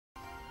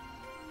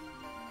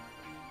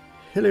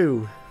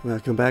Hello,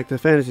 welcome back to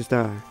Phantasy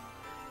Star.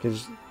 I'm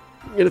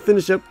gonna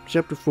finish up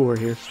chapter 4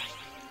 here.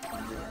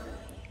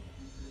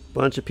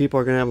 Bunch of people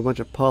are gonna have a bunch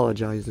of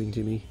apologizing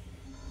to me.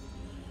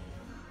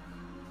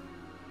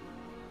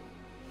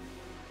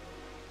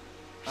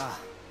 Ah,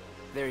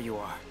 there you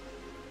are.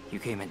 You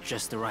came at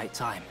just the right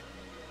time.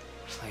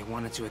 I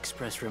wanted to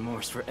express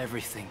remorse for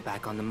everything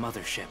back on the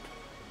Mothership.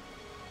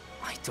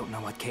 I don't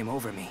know what came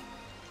over me.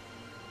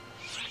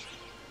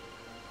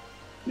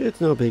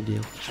 It's no big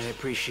deal. I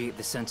appreciate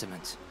the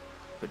sentiment,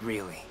 but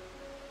really,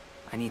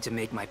 I need to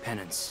make my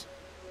penance.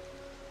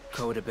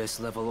 Code Abyss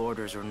level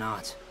orders or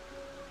not,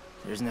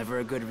 there's never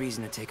a good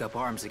reason to take up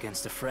arms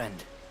against a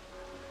friend.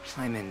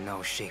 I'm in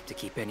no shape to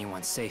keep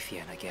anyone safe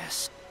yet, I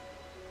guess.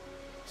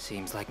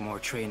 Seems like more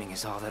training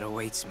is all that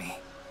awaits me.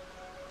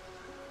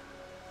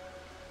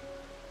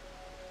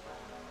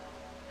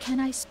 Can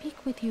I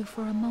speak with you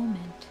for a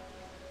moment?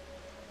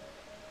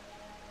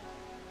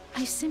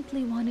 I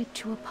simply wanted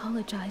to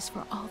apologize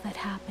for all that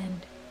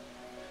happened.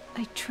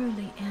 I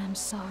truly am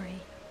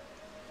sorry.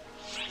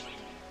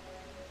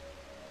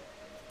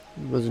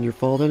 It wasn't your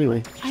fault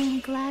anyway. I am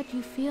glad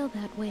you feel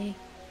that way,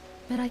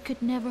 but I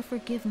could never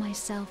forgive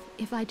myself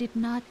if I did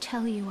not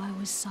tell you I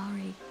was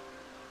sorry.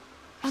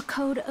 A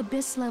Code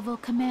Abyss level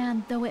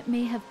command though it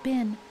may have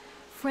been,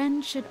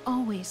 friends should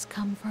always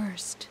come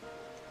first.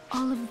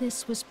 All of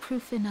this was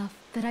proof enough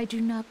that I do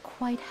not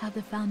quite have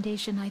the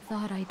foundation I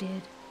thought I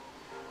did.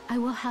 I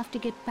will have to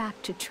get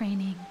back to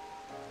training.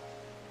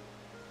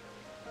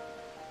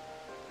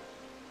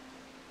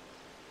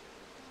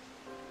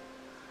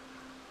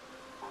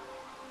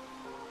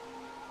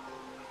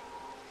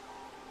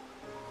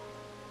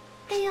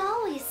 They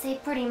always say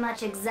pretty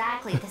much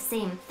exactly the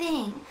same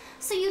thing,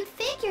 so you'd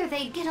figure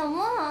they'd get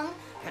along.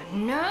 But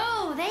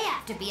no, they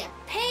have to be a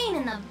pain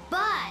in the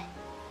butt.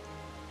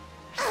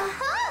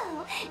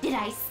 Oh, did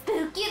I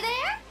spook you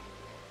there?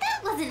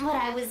 That wasn't what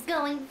I was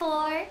going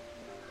for.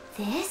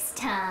 This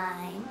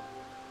time.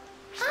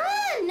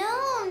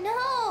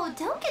 No,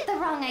 don't get the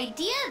wrong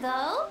idea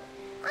though.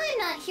 I'm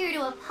not here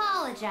to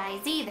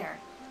apologize either.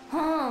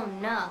 Oh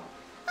no,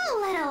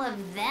 I'll let all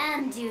of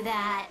them do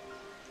that.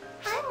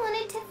 I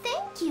wanted to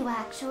thank you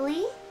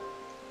actually.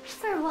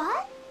 For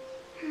what?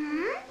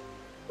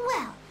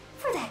 Well,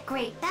 for that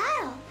great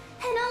battle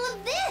and all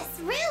of this,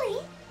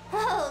 really.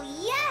 Oh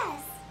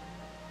yes.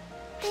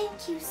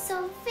 Thank you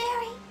so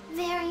very,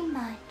 very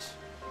much.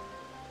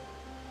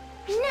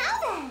 Now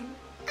then,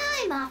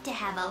 I'm off to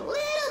have a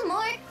little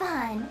more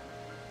fun.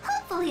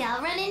 Hopefully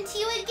I'll run into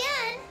you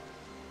again.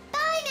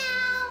 Bye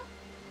now!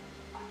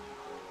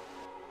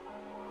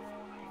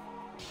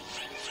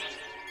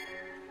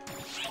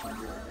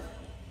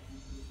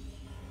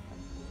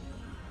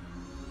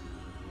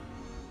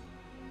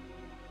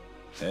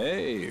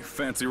 Hey,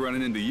 fancy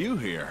running into you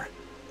here.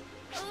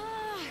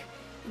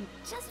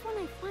 Just when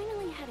I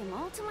finally had him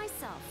all to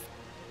myself.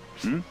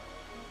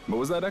 What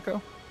was that,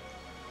 Echo?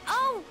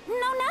 Oh,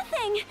 no,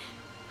 nothing.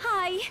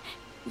 Hi.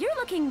 You're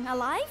looking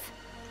alive?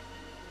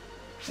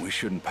 We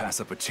shouldn't pass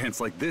up a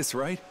chance like this,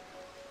 right?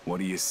 What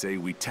do you say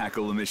we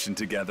tackle a mission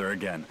together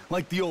again,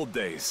 like the old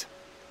days?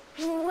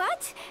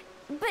 What?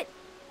 But,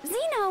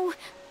 Zeno,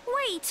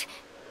 wait.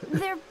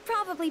 They're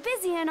probably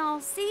busy and all,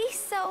 see?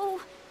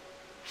 So...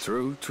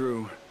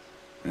 True.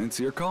 It's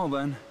your call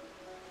then.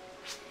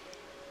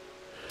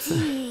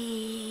 T.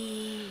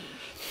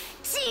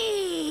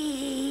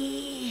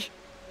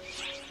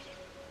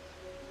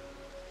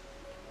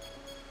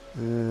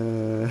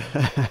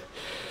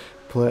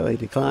 Politely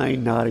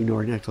decline, not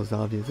ignoring Echo's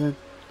obvious.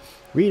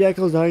 Read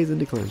Echo's eyes and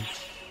decline.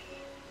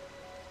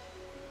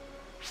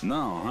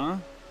 No, huh?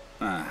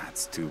 Ah,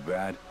 that's too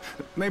bad.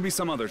 Maybe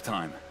some other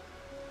time.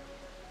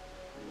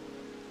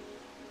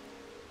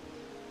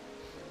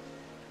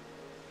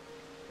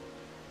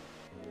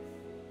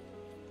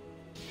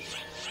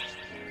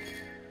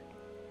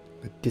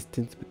 The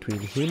distance between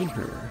him and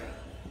her.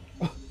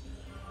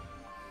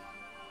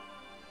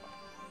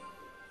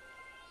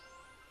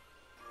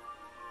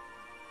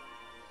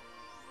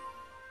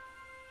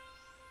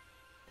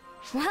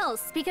 Well,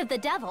 speak of the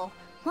devil,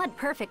 what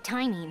perfect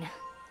timing.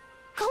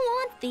 Go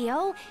on,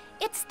 Theo.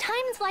 It's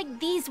times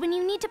like these when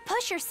you need to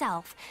push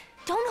yourself.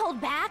 Don't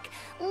hold back.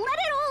 Let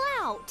it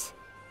all out.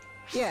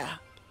 Yeah,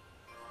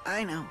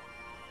 I know.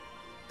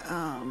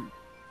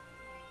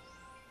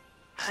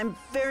 I'm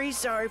very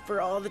sorry for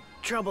all the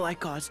trouble I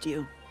caused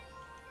you.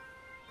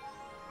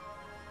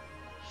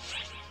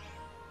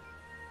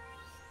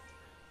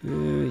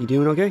 You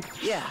doing okay?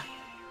 Yeah,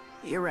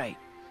 you're right.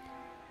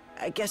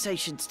 I guess I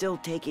should still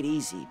take it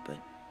easy, but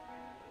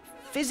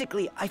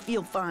physically, I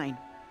feel fine.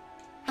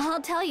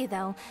 I'll tell you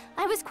though,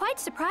 I was quite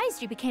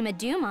surprised you became a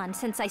Dumon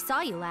since I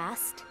saw you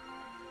last.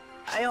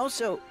 I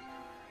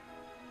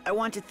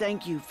want to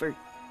thank you for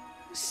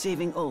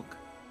saving Ulk.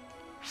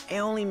 I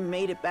only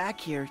made it back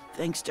here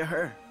thanks to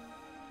her.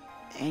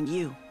 And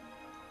you.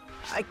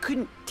 I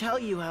couldn't tell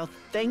you how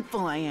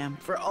thankful I am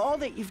for all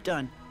that you've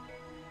done.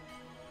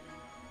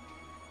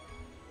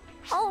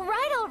 All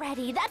right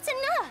already, that's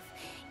enough.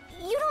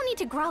 You don't need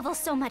to grovel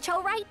so much,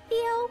 all right,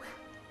 Theo?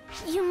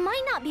 You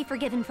might not be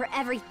forgiven for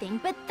everything,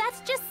 but that's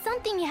just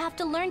something you have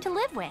to learn to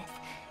live with.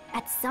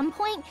 At some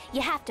point,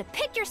 you have to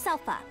pick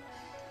yourself up.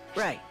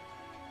 Right.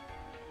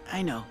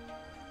 I know.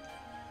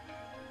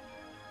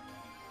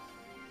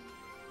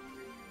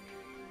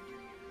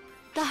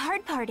 The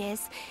hard part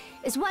is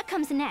what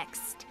comes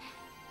next.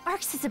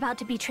 Arx is about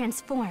to be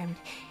transformed,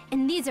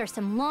 and these are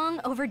some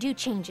long overdue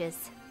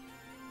changes.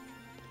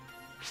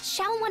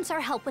 Xion wants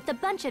our help with a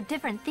bunch of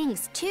different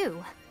things,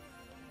 too.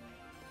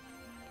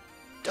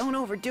 Don't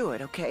overdo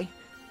it, okay?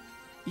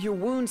 Your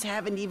wounds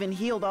haven't even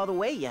healed all the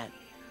way yet.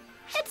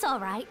 It's all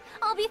right.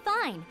 I'll be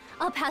fine.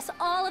 I'll pass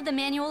all of the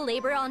manual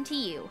labor on to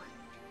you.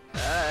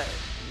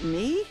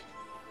 Me?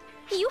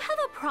 You have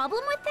a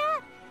problem with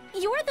that?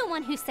 You're the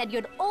one who said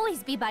you'd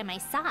always be by my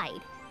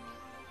side.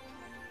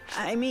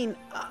 I mean,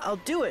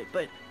 I'll do it,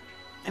 but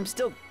I'm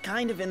still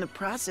kind of in the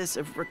process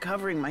of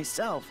recovering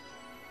myself.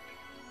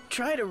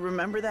 Try to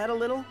remember that a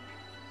little.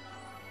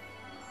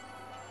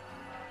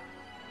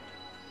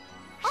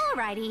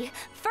 Alrighty.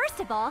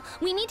 First of all,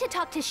 we need to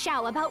talk to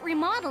Xiao about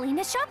remodeling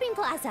the shopping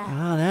plaza.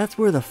 Ah, that's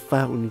where the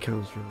fountain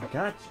comes from.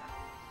 Gotcha.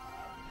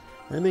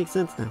 That makes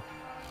sense now.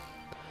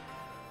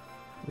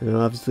 And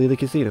obviously the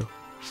casino.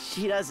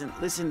 She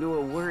doesn't listen to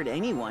a word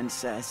anyone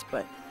says,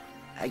 but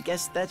I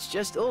guess that's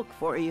just Ulk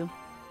for you.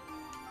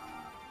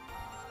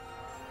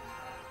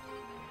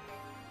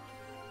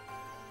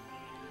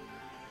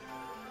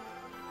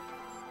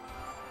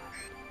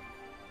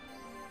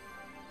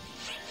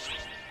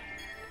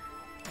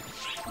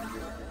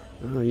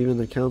 Oh, even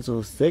the Council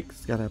of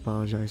Six gotta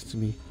apologize to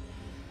me.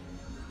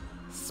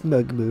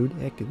 Smug mode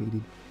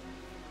activated.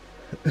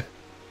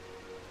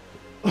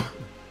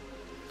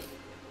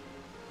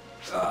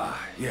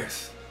 Ah,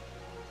 yes.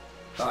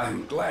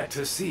 I'm glad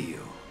to see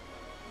you.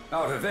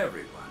 Out of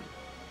everyone,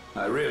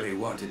 I really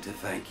wanted to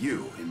thank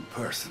you in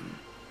person.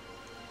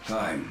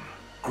 I'm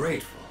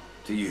grateful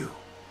to you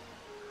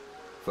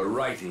for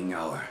righting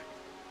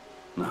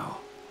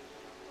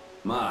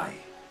my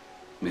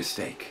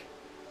mistake.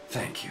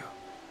 Thank you.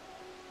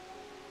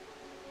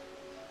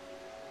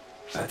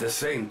 At the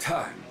same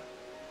time,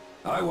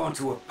 I want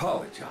to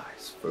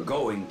apologize for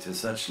going to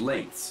such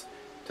lengths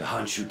to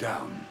hunt you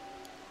down,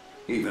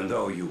 even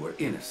though you were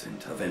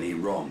innocent of any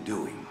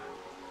wrongdoing.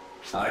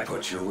 I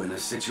put you in a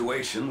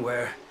situation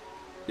where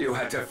you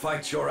had to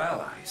fight your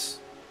allies,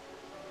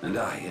 and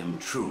I am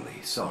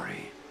truly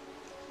sorry.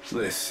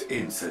 This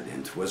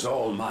incident was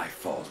all my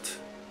fault.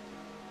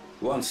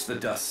 Once the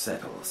dust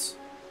settles,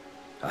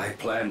 I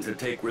plan to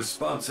take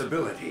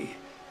responsibility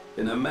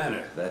in a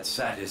manner that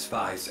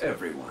satisfies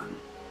everyone.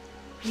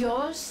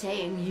 You're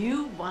saying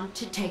you want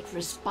to take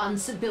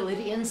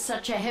responsibility in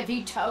such a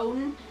heavy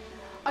tone?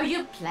 Are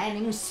you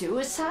planning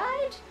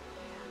suicide?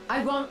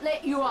 I won't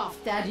let you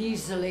off that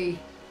easily.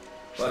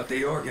 But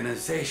the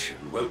organization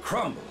will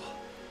crumble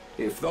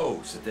if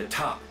those at the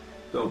top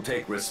don't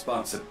take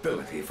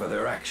responsibility for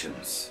their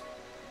actions.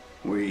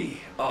 We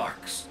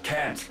Arcs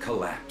can't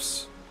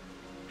collapse.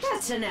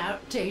 That's an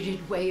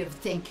outdated way of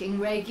thinking,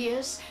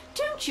 Regius.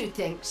 Don't you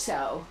think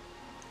so?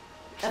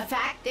 The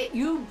fact that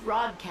you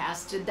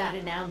broadcasted that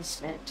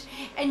announcement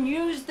and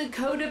used the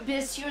code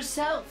Abyss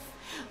yourself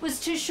was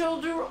to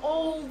shoulder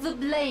all the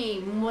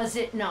blame, was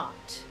it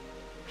not?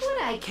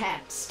 What I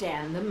can't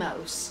stand the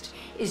most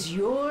is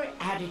your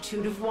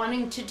attitude of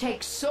wanting to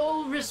take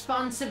sole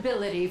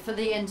responsibility for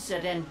the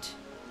incident.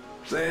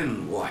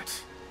 Then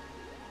what?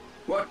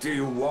 What do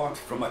you want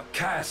from a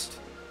caste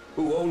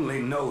who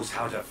only knows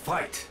how to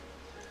fight?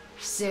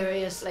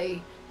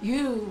 Seriously,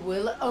 you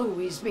will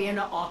always be an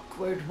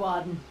awkward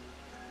one.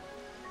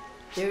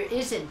 There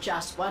isn't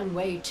just one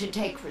way to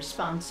take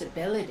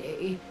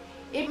responsibility.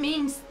 It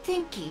means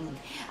thinking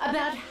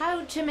about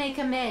how to make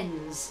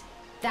amends.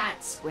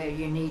 That's where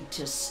you need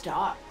to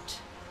start.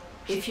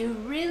 If you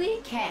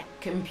really can't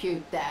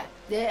compute that,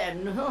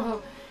 then...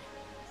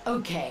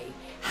 Okay,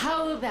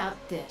 how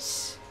about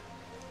this?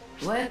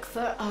 Work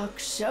for Ark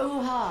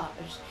so hard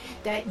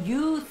that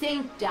you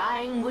think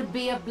dying would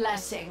be a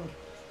blessing.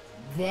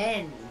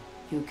 Then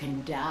you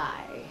can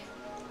die.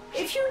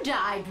 If you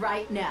died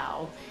right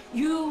now,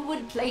 you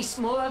would place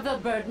more of a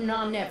burden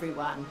on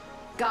everyone.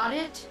 Got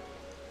it?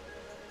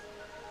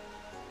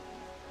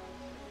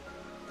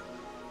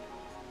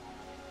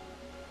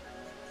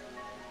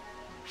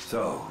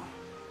 So,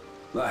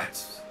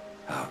 that's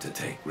how to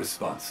take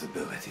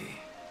responsibility.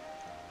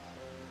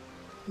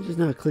 He just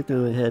now clicked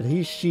on my head.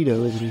 He's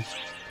Shido, isn't he?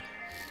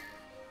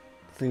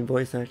 Same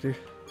voice actor.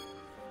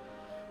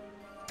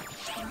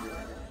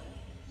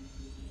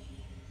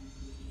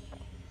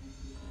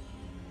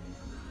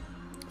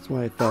 That's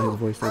why I thought his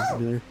voice sounded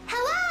familiar.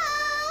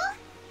 Hello?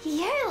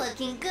 You're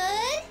looking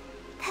good.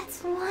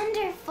 That's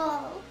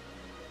wonderful.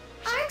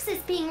 Arx is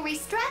being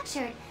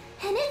restructured,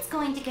 and it's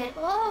going to get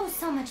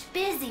so much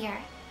busier.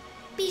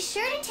 Be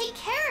sure to take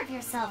care of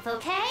yourself,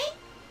 okay?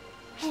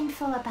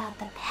 Info about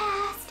the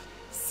past,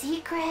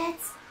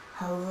 secrets,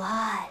 a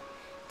lot.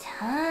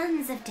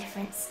 Tons of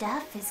different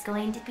stuff is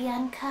going to be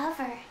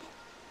uncovered.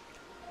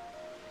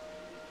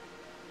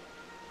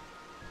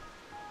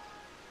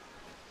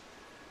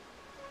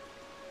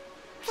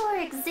 For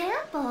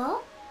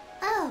example...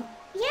 Oh,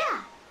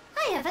 yeah.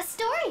 I have a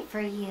story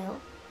for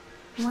you.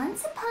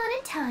 Once upon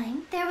a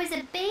time, there was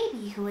a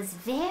baby who was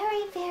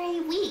very,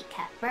 very weak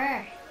at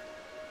birth.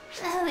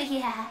 Oh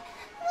yeah,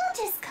 we'll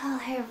just call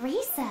her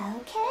Risa,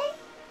 okay?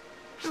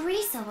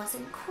 Risa was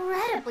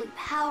incredibly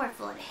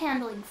powerful at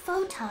handling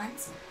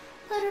photons,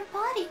 but her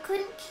body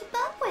couldn't keep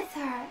up with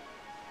her.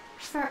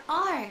 For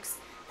Arcs,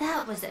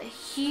 that was a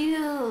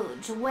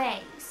huge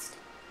waste.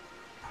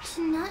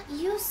 To not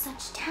use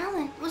such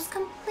talent was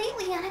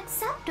completely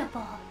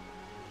unacceptable.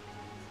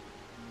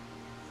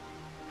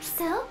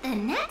 So the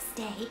next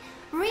day,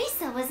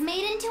 Risa was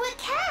made into a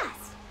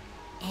cast.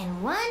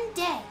 In one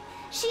day,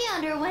 she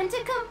underwent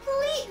a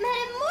complete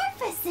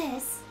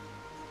metamorphosis.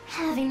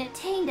 Having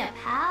attained a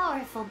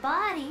powerful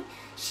body,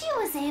 she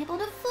was able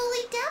to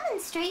fully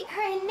demonstrate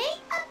her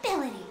innate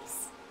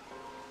abilities.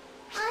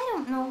 I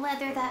don't know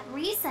whether that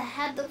Risa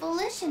had the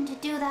volition to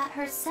do that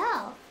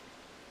herself.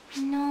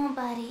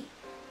 Nobody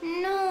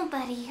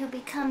who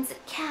becomes a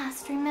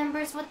cast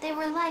remembers what they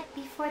were like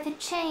before the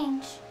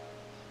change.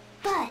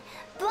 But,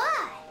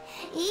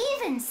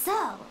 even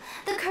so,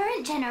 the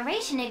current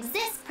generation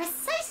exists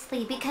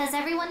precisely because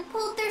everyone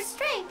pulled their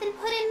strength and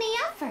put in the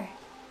effort.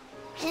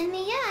 In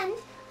the end,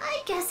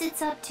 I guess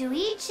it's up to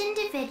each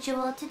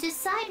individual to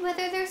decide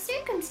whether their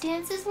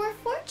circumstances were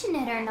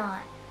fortunate or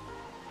not.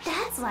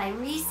 That's why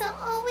Risa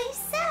always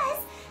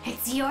says,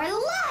 it's your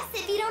loss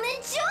if you don't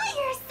enjoy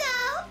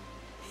yourself!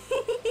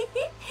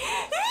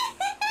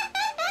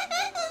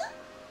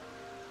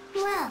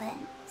 Well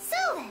then,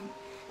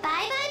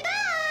 bye bye bye!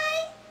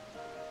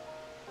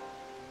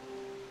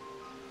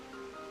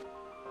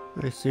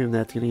 I assume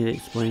that's going to get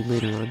explained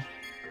later on.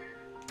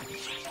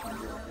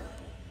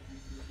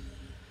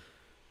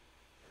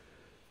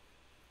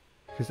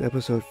 Because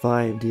episode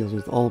 5 deals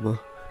with Alma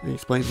and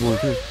explains more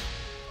too.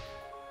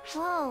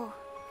 Whoa,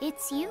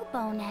 it's you,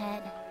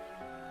 Bonehead.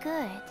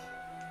 Good.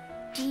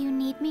 Do you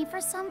need me for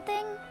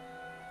something?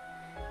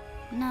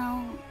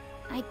 No,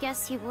 I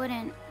guess you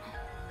wouldn't.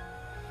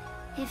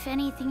 If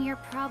anything, you're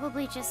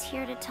probably just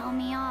here to tell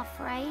me off,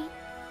 right?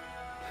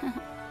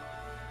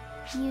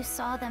 You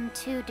saw them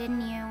too,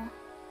 didn't you?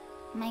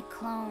 My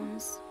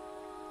clones.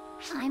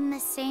 I'm the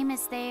same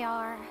as they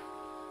are.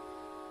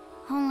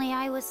 Only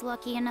I was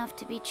lucky enough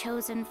to be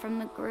chosen from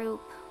the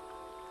group.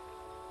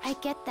 I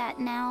get that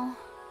now.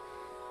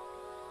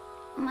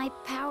 My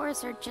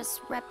powers are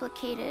just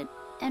replicated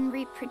and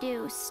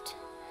reproduced.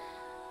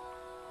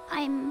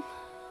 I'm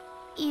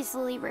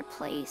easily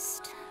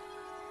replaced.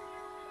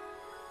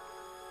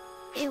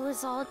 It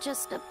was all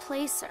just a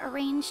place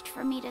arranged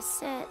for me to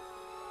sit.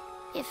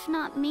 If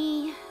not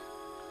me,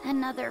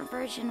 another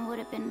version would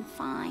have been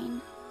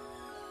fine.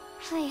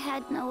 I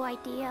had no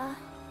idea.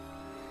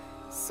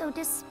 So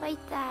despite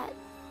that,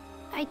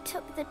 I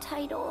took the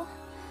title,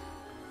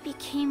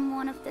 became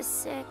one of the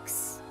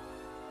 6,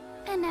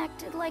 and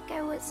acted like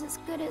I was as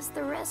good as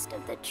the rest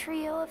of the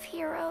trio of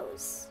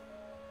heroes.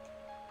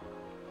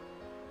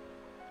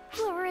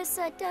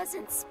 Clarissa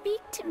doesn't speak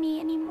to me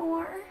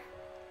anymore.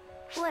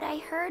 What I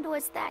heard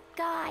was that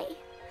guy,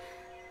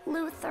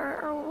 Luther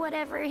or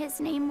whatever his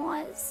name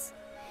was.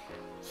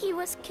 He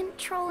was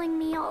controlling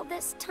me all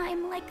this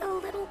time like a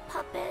little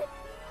puppet.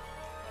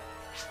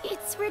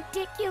 It's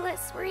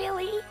ridiculous,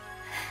 really.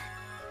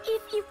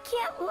 If you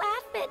can't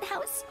laugh at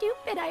how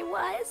stupid I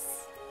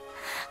was,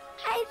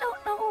 I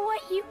don't know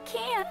what you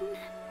can.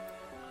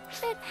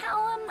 But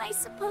how am I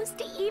supposed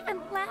to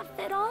even laugh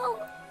at all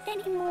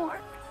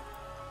anymore?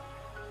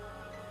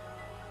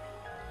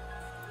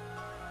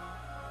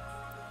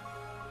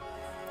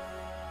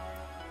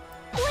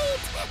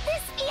 Wait!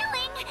 This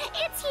feeling!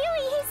 It's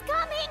Huey! He's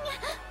coming!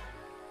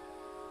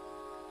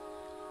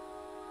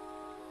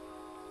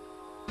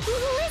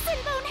 Listen,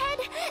 Bonehead!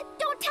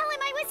 Don't tell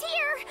him I was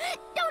here!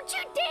 Don't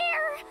you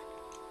dare!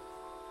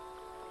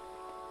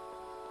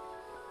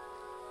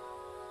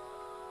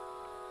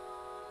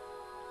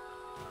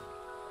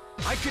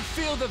 I could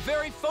feel the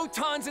very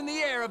photons in the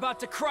air about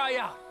to cry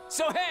out.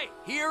 So hey,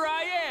 here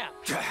I am!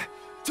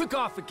 Took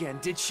off again,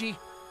 did she?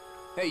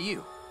 Hey,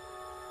 you.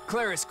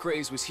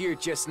 Klariskrays was here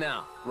just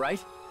now,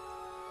 right?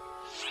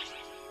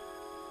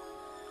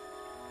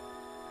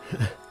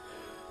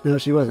 No,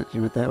 she wasn't. She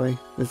went that way.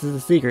 This is a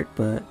secret,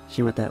 but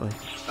she went that way.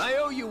 I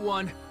owe you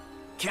one.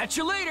 Catch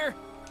you later!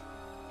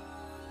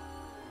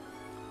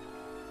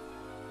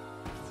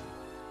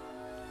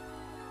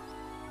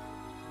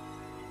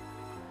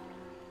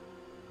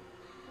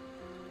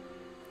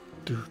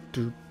 Do,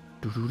 do,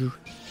 do, do, do.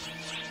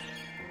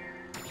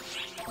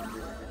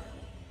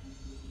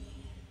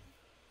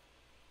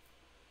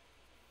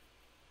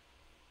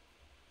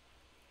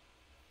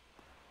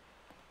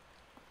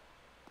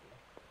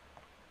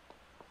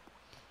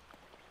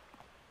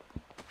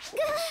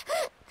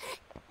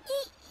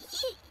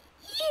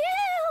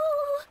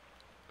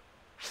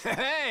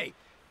 Hey!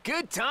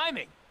 Good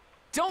timing!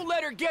 Don't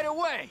let her get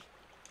away!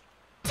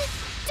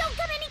 Don't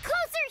come any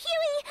closer,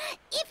 Huey!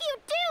 If you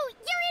do,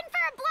 you're in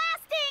for a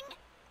blasting!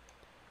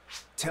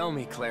 Tell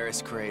me,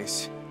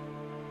 Klariskrays,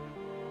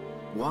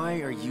 why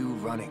are you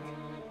running?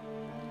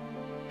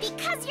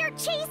 Because you're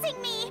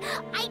chasing me!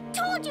 I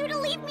told you to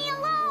leave me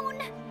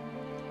alone!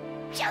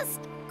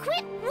 Just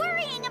quit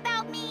worrying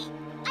about me!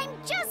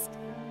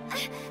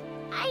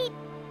 I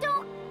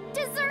don't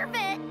deserve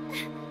it!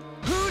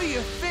 Who do you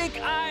think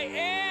I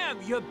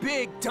am, you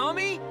big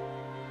dummy?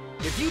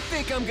 If you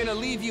think I'm gonna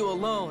leave you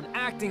alone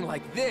acting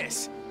like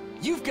this,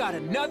 you've got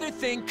another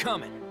thing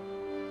coming.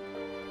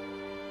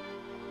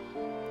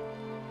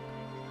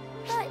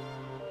 But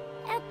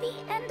at the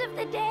end of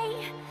the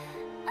day,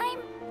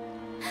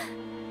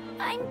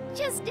 I'm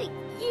just a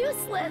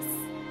useless,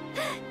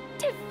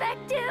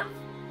 defective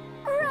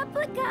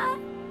replica.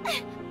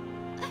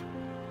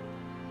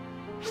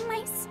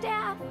 My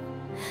staff,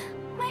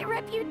 my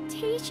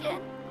reputation,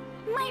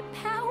 my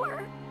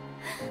power,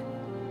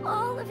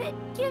 all of it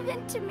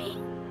given to me,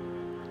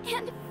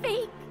 and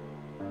fake,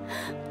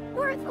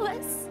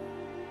 worthless,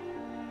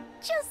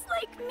 just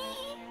like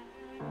me.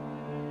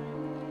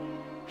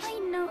 I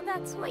know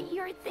that's what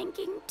you're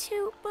thinking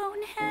too,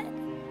 Bonehead.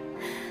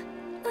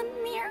 A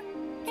mere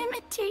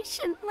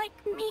imitation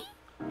like me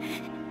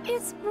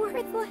is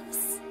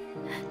worthless.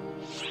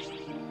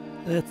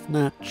 That's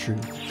not true.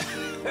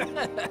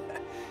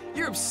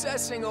 You're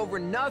obsessing over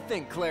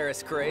nothing,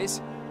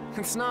 Klariskrays.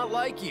 It's not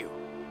like you.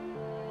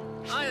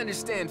 I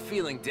understand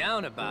feeling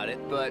down about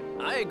it, but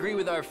I agree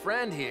with our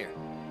friend here.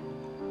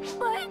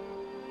 But...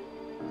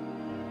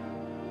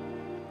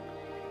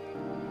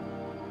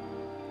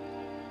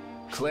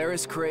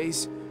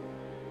 Klariskrays,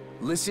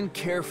 listen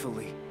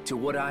carefully to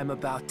what I'm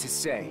about to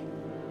say.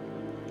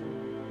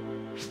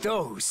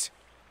 Those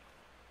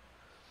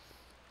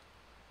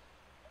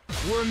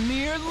were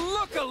mere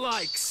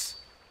lookalikes!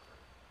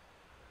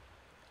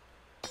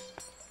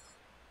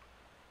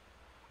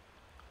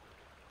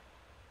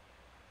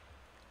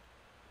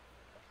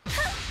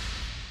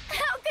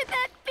 How could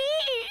that be?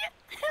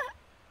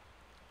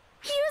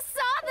 You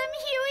saw them,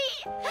 Huey!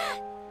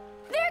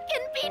 There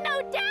can be no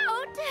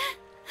doubt!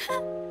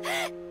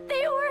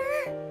 They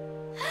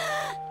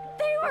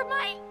were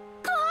my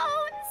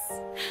clones!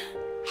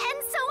 And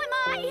so am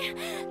I!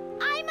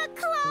 I'm a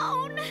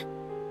clone!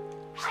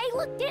 I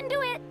looked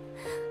into it.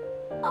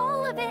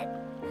 All of it.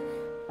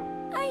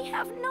 I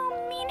have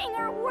no meaning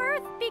or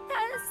worth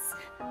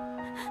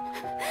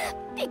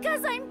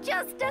because I'm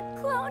just a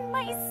clone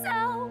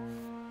myself.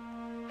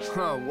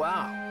 Oh,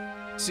 wow.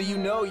 So you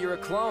know you're a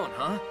clone,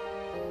 huh?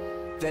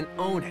 Then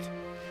own it.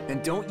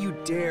 And don't you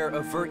dare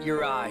avert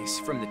your eyes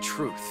from the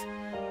truth.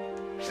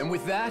 And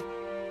with that,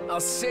 I'll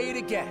say it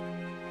again.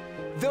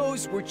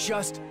 Those were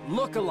just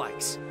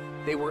lookalikes.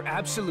 They were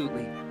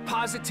absolutely,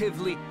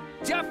 positively,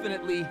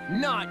 definitely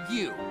not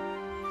you.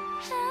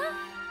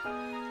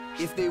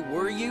 If they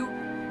were you,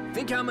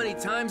 think how many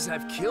times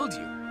I've killed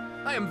you.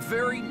 I am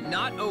very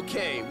not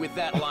okay with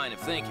that line of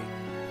thinking.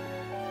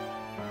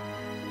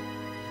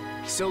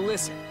 So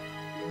listen,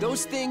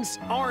 those things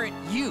aren't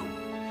you.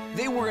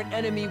 They were an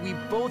enemy we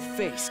both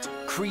faced,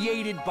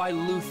 created by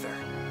Luther.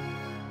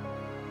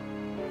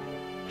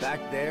 Back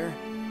there,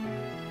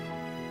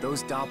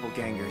 those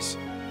doppelgangers,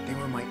 they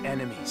were my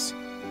enemies.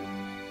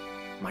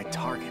 My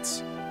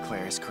targets,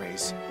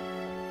 Klariskrays.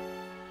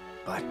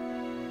 But,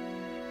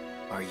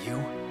 are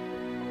you?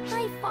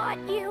 I fought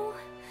you.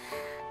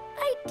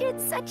 I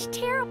did such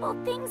terrible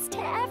things to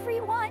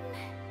everyone.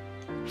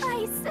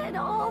 I said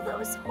all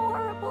those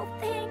horrible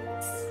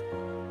things.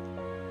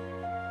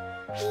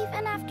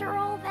 Even after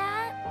all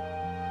that,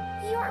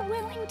 you're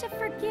willing to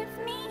forgive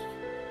me?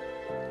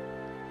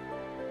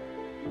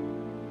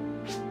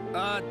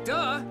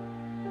 Duh!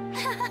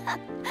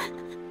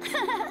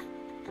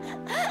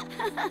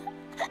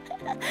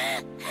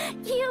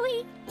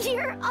 Huey,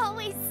 you're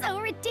always so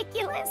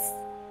ridiculous.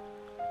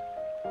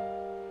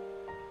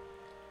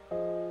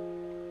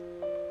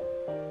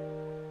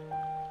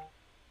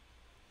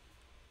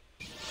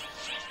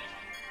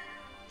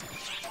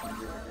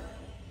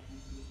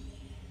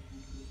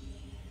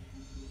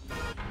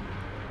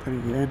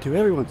 Putting an end to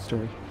everyone's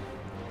story.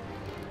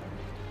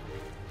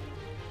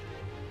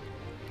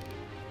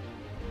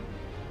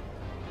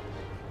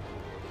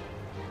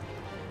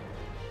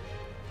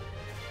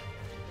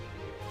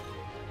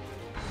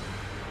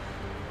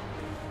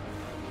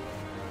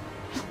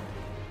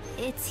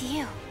 It's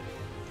you.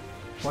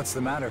 What's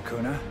the matter,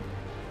 Kuna?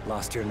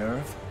 Lost your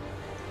nerve?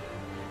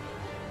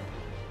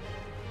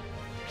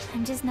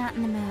 I'm just not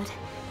in the mood.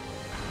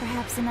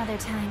 Perhaps another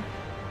time.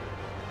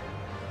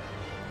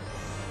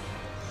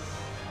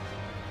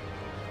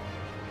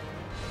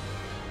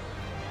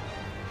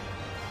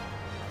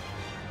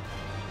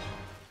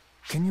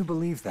 Can you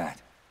believe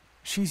that?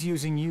 She's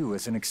using you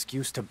as an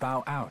excuse to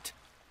bow out.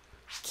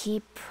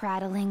 Keep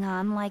prattling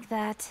on like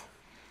that,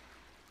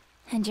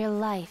 and your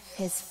life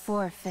is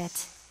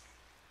forfeit.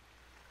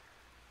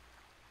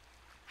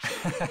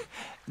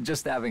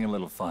 Just having a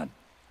little fun.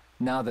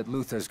 Now that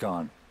Luther's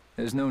gone,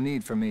 there's no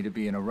need for me to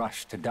be in a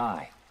rush to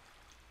die.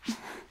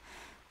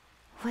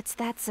 What's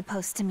that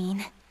supposed to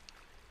mean?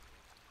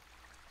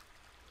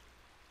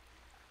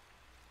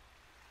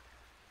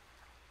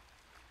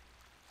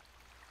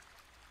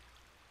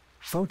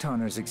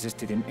 Photoners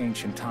existed in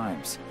ancient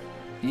times.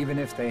 Even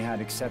if they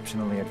had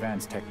exceptionally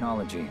advanced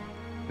technology,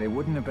 they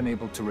wouldn't have been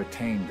able to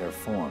retain their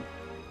form.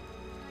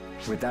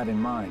 With that in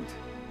mind,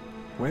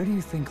 where do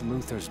you think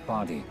Luther's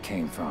body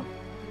came from?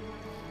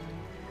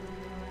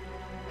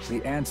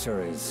 The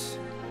answer is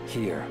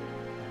here.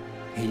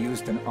 He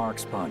used an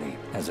Ark's body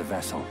as a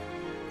vessel.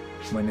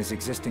 When his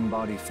existing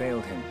body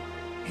failed him,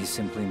 he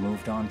simply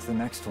moved on to the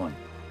next one,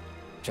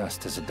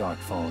 just as a Dark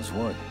Falls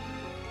would.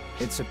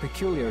 It's a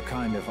peculiar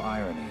kind of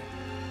irony,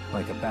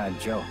 like a bad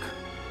joke.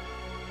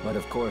 But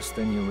of course,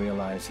 then you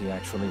realize he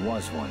actually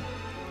was one.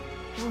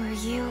 Were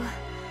you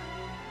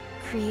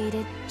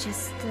created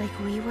just like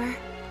we were?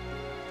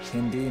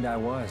 Indeed I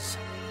was.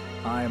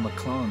 I am a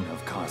clone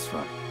of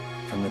Khosra,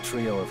 from the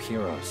trio of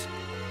heroes,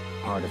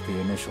 part of the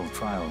initial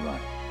trial run.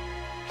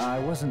 I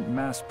wasn't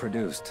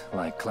mass-produced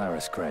like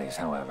Klariskrays,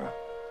 however.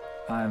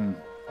 I'm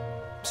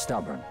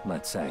stubborn,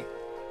 let's say.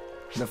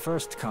 The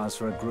first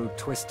Khosra grew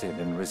twisted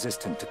and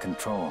resistant to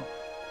control,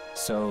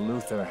 so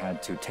Luther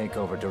had to take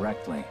over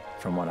directly,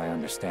 from what I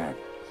understand.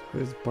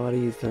 His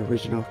body is the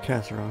original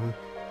Khosra, huh?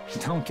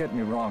 Don't get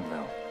me wrong,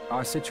 though.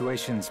 Our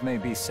situations may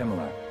be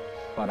similar,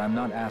 but I'm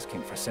not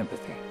asking for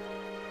sympathy.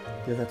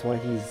 Yeah, that's why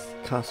he's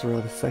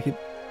Khosra the Second.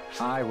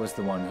 I was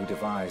the one who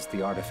devised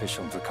the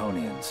artificial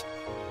draconians.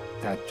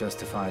 That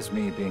justifies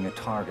me being a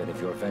target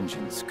of your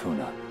vengeance,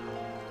 Kuna.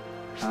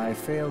 I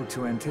failed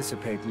to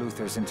anticipate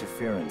Luther's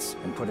interference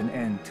and put an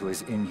end to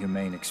his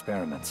inhumane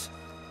experiments.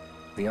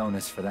 The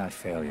onus for that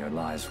failure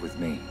lies with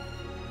me.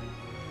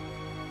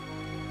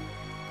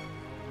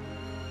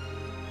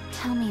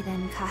 Tell me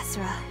then,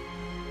 Khosra.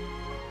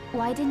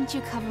 Why didn't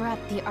you cover up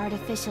the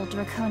artificial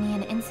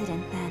draconian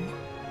incident then?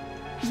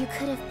 You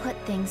could have put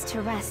things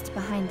to rest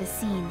behind the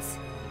scenes,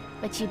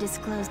 but you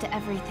disclosed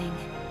everything,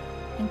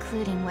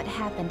 including what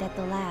happened at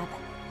the lab.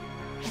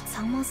 It's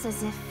almost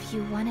as if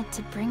you wanted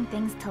to bring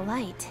things to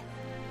light.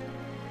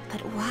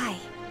 But why?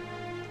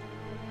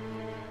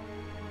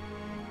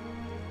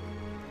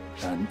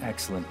 An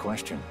excellent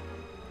question.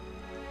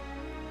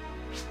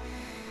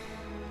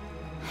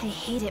 I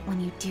hate it when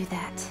you do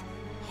that,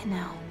 you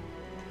know.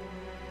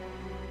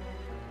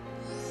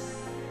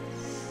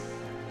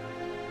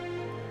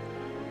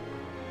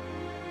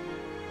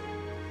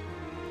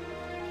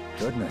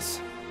 Goodness,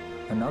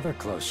 another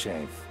close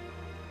shave.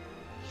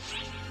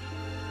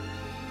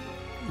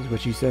 Is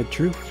what you said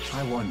true?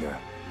 I wonder.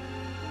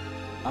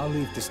 I'll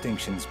leave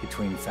distinctions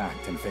between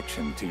fact and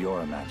fiction to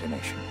your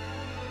imagination.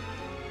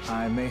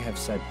 I may have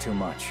said too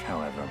much,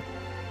 however.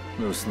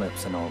 Loose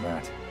lips and all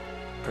that.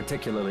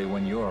 Particularly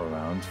when you're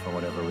around, for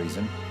whatever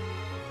reason.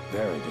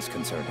 Very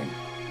disconcerting.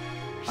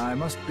 I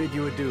must bid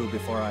you adieu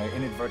before I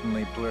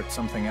inadvertently blurt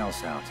something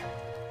else out.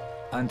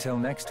 Until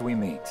next we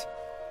meet.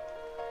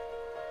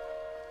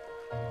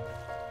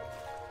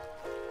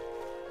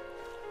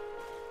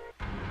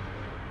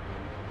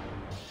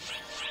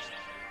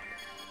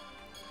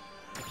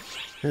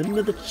 End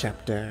of the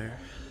chapter.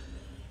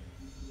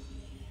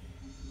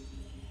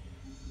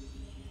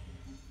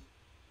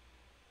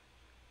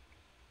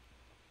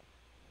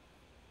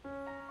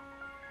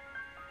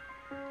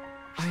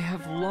 I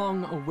have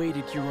long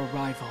awaited your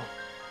arrival.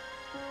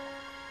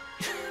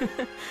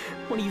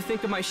 What do you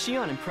think of my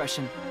Xion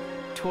impression?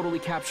 Totally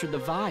captured the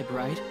vibe,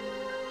 right?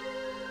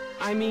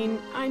 I mean,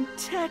 I'm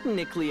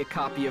technically a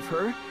copy of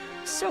her,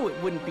 so it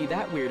wouldn't be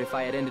that weird if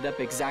I had ended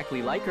up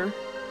exactly like her.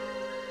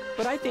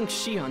 But I think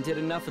Xion did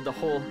enough of the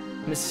whole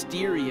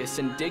mysterious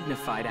and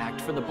dignified act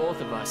for the both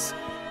of us.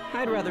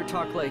 I'd rather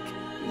talk like,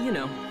 you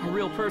know, a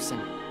real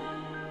person.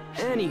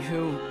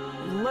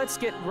 Anywho, let's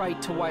get right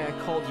to why I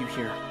called you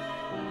here.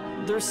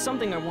 There's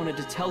something I wanted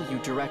to tell you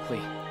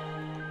directly.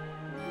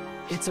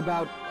 It's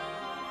about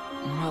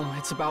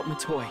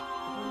Matoi.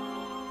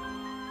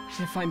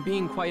 If I'm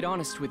being quite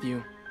honest with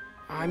you,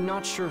 I'm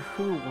not sure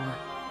who or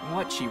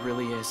what she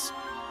really is.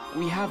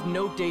 We have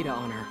no data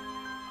on her.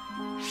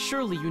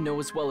 Surely you know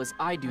as well as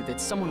I do that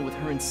someone with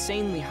her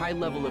insanely high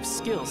level of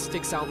skill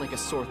sticks out like a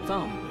sore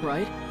thumb,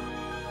 right?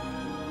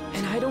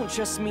 And I don't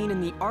just mean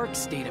in the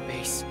Ark's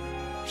database.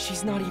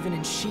 She's not even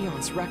in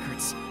Xion's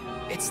records.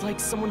 It's like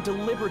someone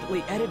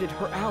deliberately edited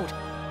her out.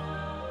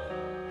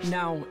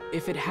 Now,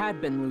 if it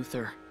had been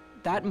Luther,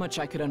 that much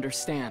I could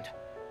understand.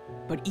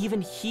 But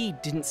even he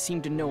didn't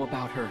seem to know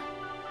about her.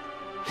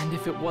 And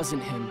if it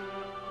wasn't him,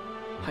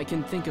 I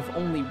can think of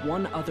only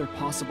one other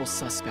possible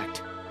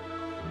suspect.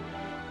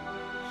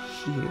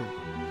 Xion.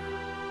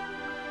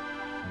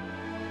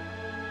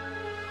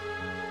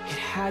 It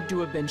had to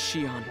have been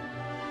Xion.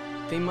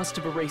 They must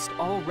have erased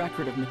all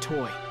record of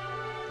Matoi.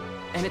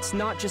 And it's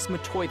not just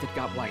Matoi that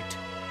got wiped.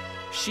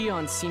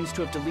 Xion seems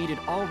to have deleted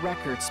all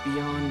records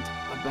beyond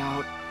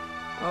about,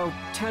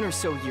 10 or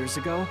so years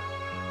ago.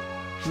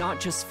 Not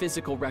just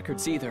physical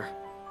records either.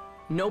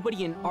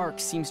 Nobody in Ark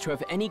seems to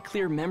have any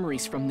clear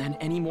memories from then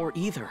anymore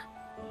either.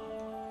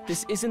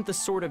 This isn't the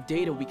sort of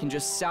data we can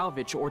just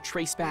salvage or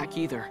trace back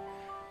either.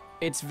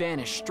 It's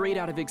vanished straight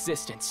out of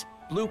existence.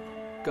 Bloop,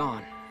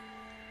 gone.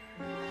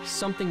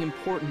 Something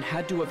important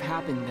had to have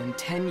happened then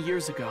 10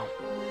 years ago.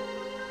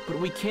 But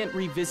we can't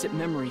revisit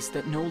memories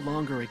that no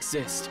longer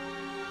exist.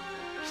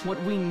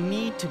 What we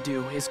need to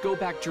do is go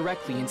back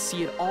directly and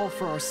see it all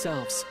for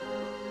ourselves.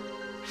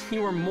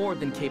 You are more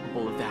than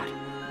capable of that.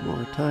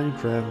 More time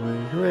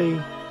traveling,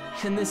 hooray!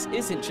 And this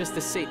isn't just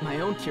to sate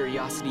my own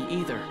curiosity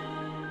either.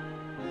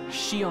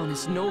 Xion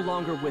is no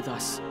longer with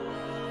us,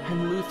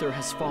 and Luther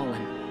has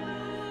fallen.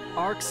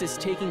 Arx is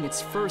taking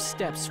its first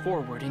steps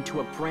forward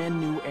into a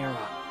brand new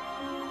era.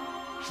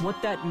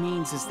 What that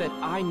means is that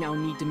I now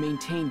need to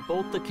maintain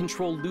both the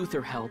control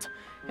Luther held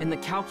and the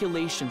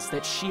calculations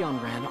that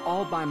Xion ran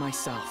all by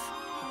myself.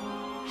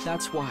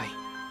 That's why,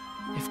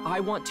 if I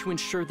want to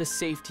ensure the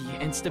safety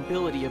and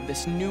stability of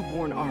this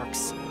newborn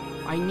Arx,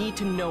 I need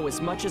to know as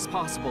much as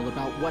possible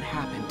about what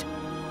happened.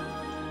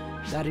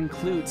 That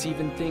includes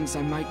even things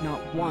I might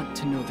not want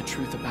to know the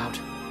truth about.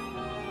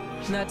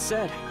 That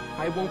said,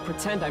 I won't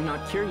pretend I'm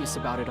not curious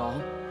about it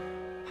all.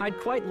 I'd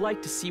quite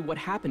like to see what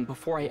happened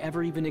before I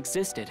ever even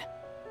existed.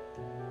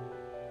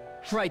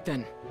 Right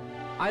then.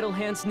 Idle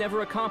hands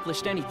never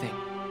accomplished anything,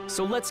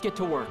 so let's get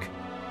to work.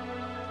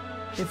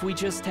 If we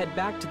just head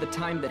back to the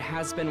time that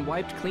has been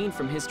wiped clean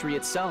from history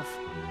itself,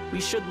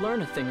 we should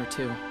learn a thing or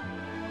two.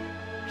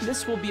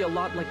 This will be a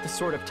lot like the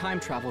sort of time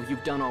travel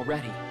you've done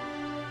already.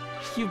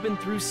 You've been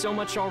through so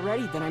much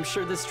already that I'm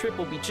sure this trip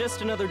will be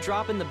just another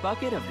drop in the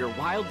bucket of your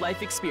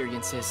wildlife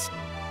experiences.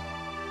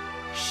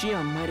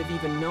 Xion might have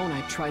even known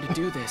I'd try to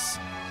do this.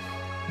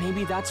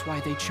 Maybe that's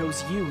why they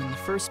chose you in the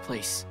first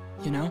place,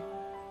 you know?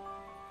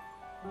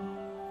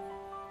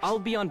 I'll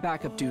be on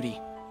backup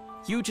duty.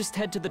 You just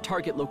head to the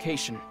target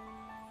location.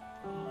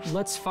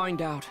 Let's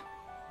find out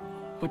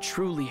what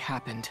truly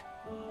happened.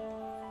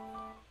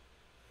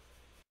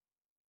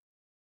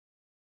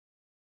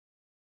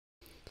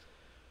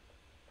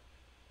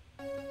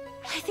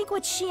 I think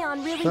what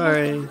Xion really...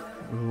 Sorry,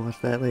 we'll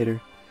watch that later.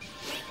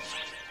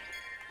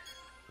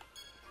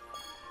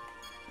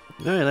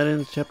 Alright, that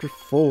ends chapter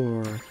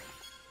 4.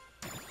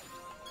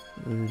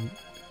 And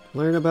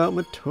learn about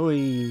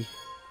Matoi.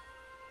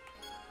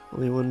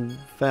 Only one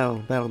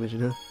battle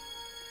mission, huh?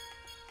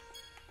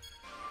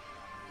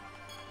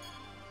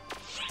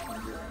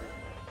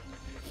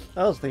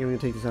 I also think I'm going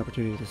to take this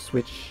opportunity to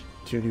switch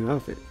to a new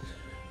outfit.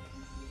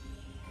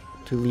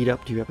 To lead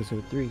up to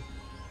episode 3.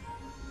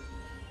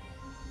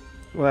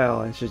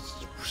 Well, I should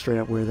straight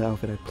up wear the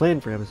outfit I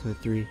planned for episode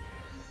 3.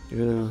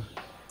 Even though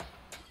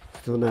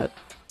still not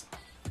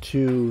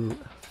too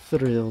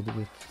thrilled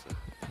with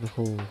the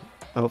whole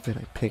outfit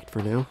I picked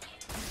for now.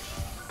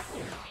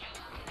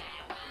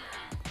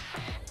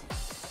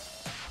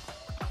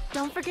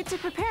 Don't forget to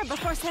prepare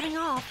before setting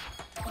off.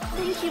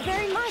 Thank you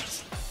very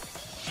much.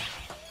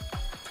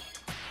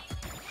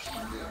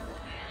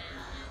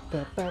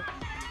 Ba, ba,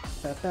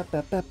 ba, ba,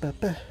 ba, ba, ba,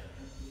 ba.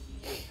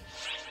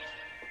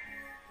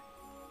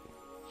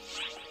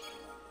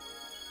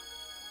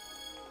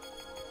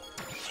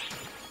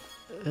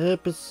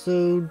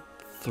 Episode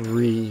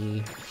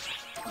 3.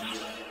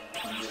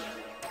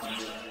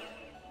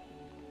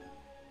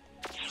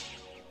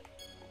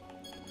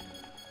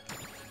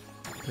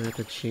 I have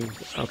to change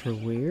the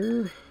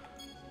outerwear.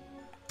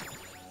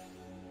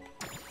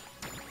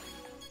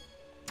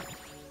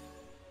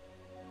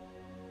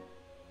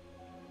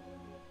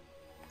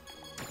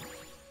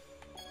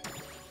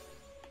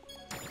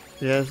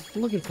 Yeah, I was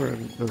looking for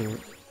another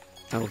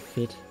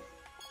outfit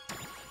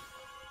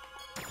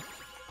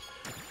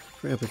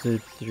for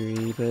episode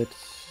 3, but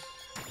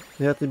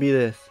it have to be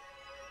this.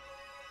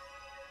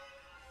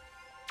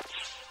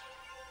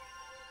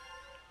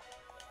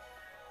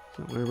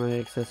 So where are my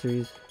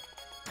accessories?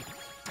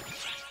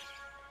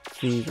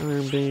 These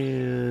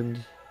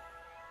armband.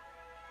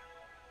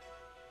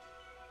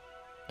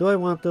 Do I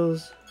want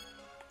those?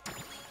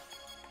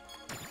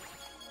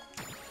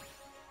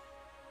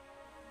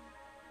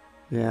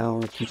 Yeah,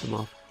 I'll keep them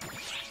off.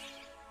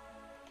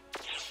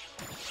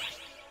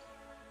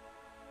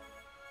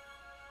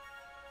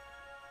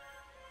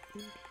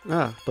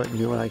 Ah, but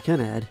you know what I can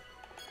add?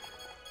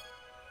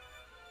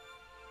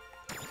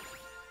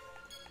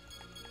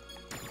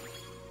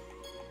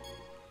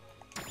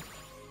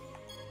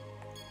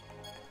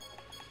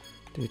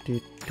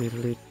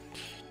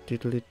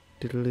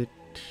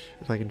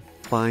 If I can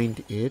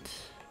find it.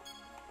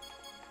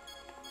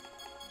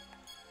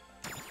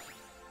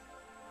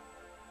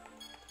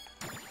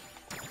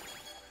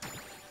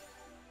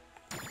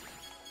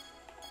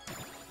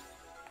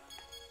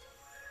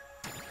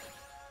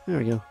 There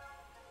we go.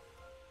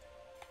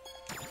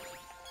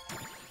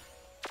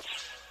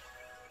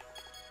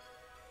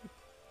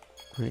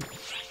 Right.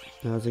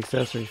 Now it's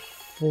accessory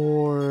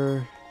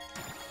 4.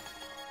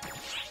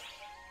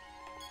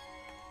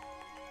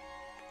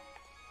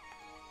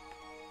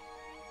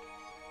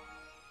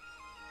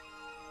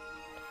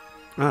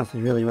 Ah, so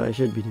really what I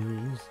should be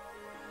doing is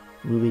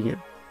moving it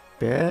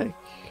back.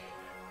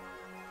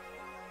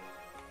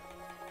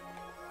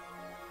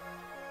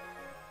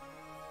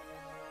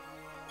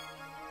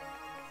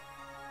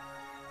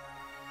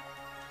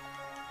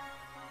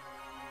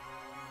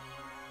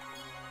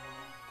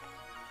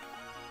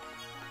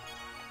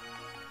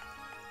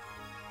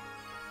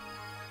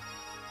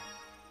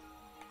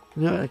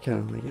 No, I kind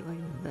of like it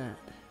like that.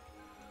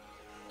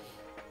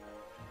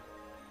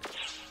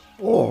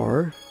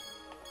 Or,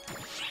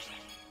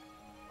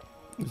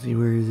 let's see,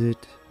 where is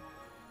it?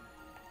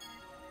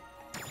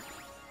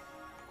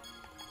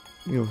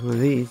 Go with one of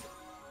these.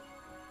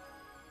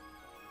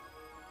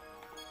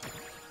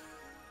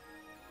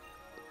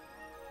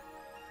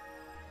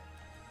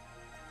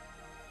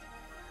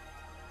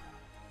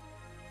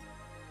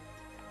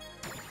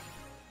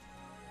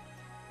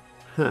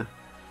 Huh.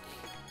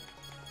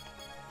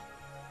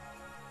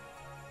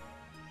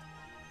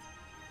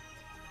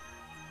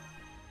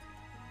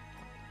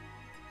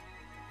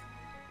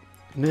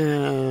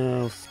 Now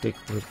I'll stick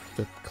with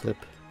the clip.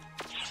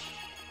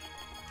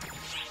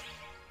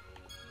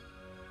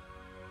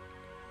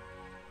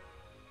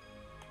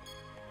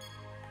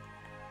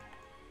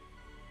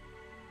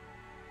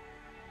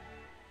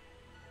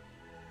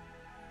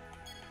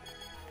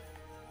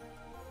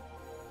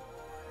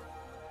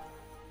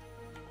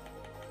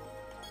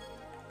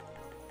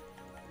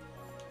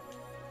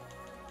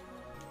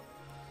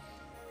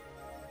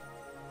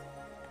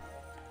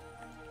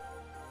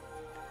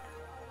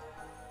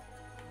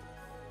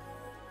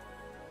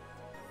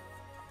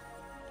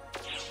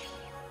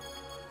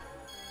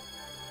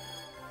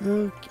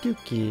 Okie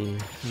dokie,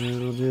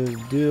 I'll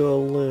just do a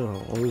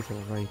little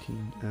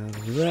overwriting out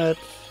of that.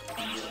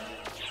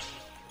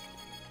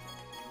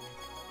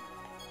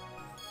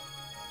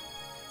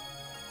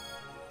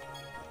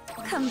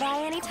 Come by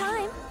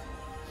anytime.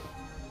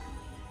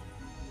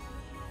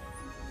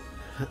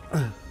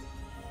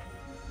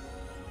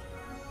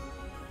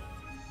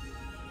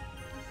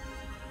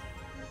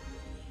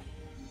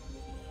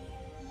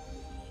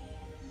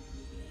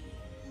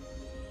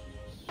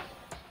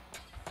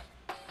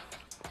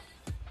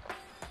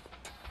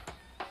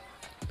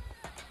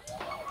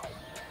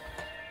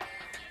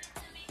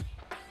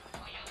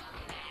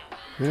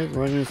 Alright,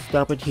 we're gonna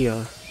stop it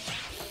here.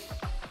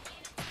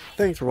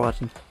 Thanks for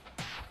watching.